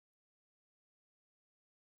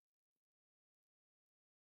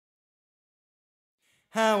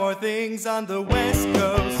How are things on the West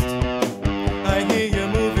Coast? I hear you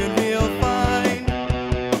moving real fine.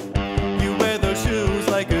 You wear those shoes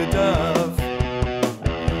like a dove.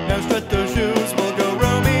 Now strut those shoes, we'll go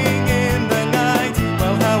roaming in the night.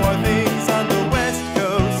 Well, how are things on the West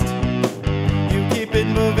Coast? You keep it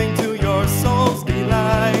moving to your soul's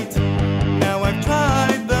delight. Now I've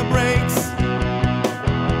tried the brakes.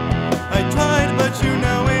 I tried, but you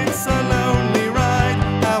know it's a lonely ride.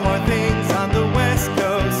 How are things on the West Coast?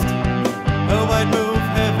 Oh, I'd move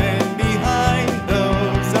heaven behind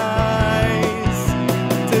those eyes.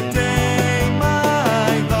 Today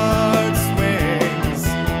my heart swings.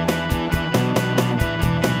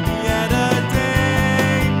 Yeah,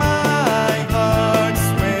 today my heart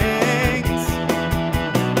swings.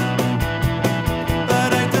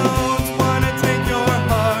 But I don't want to take your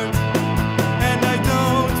heart, and I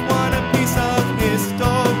don't want a piece of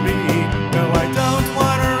history. No, I don't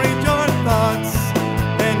want to read your thoughts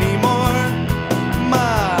anymore,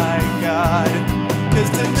 my God. 'Cause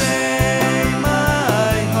today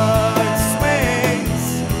my heart swings.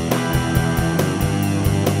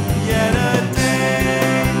 Yeah,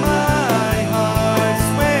 today my heart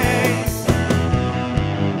swings.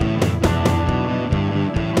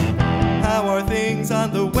 How are things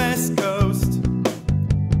on the West Coast?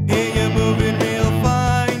 Hear you moving real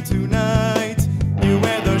fine tonight. You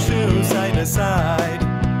wear those shoes side to side.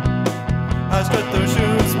 I'll strut those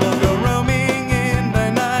shoes, we'll go roaming in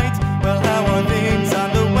the night. Well, how are things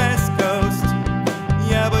on the West Coast?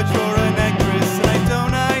 Yeah, but you're an actress I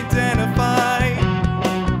don't identify.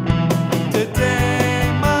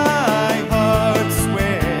 Today my heart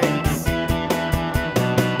swings.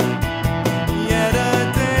 Yeah,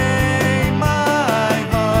 today my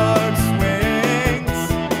heart swings.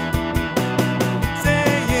 Say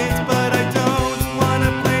it, but I don't want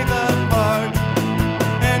to play the part,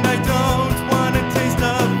 and I don't want a taste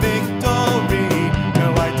of victory. No,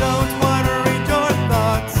 I don't want to read your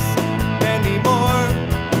thoughts anymore,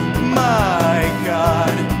 my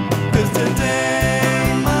God. 'Cause today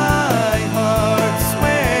my heart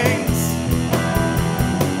swings.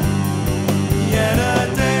 Yeah,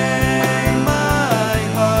 today my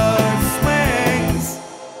heart swings.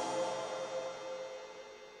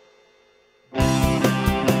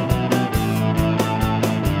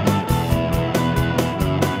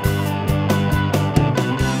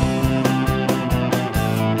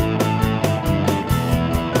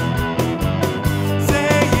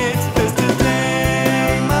 Say it, 'cause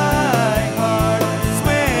today my heart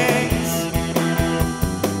swings.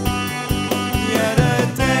 Yeah,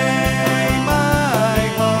 today my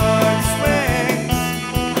heart swings.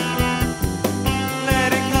 Let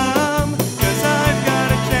it come, 'cause I've got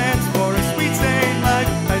a chance for a sweet sane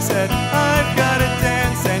life. I said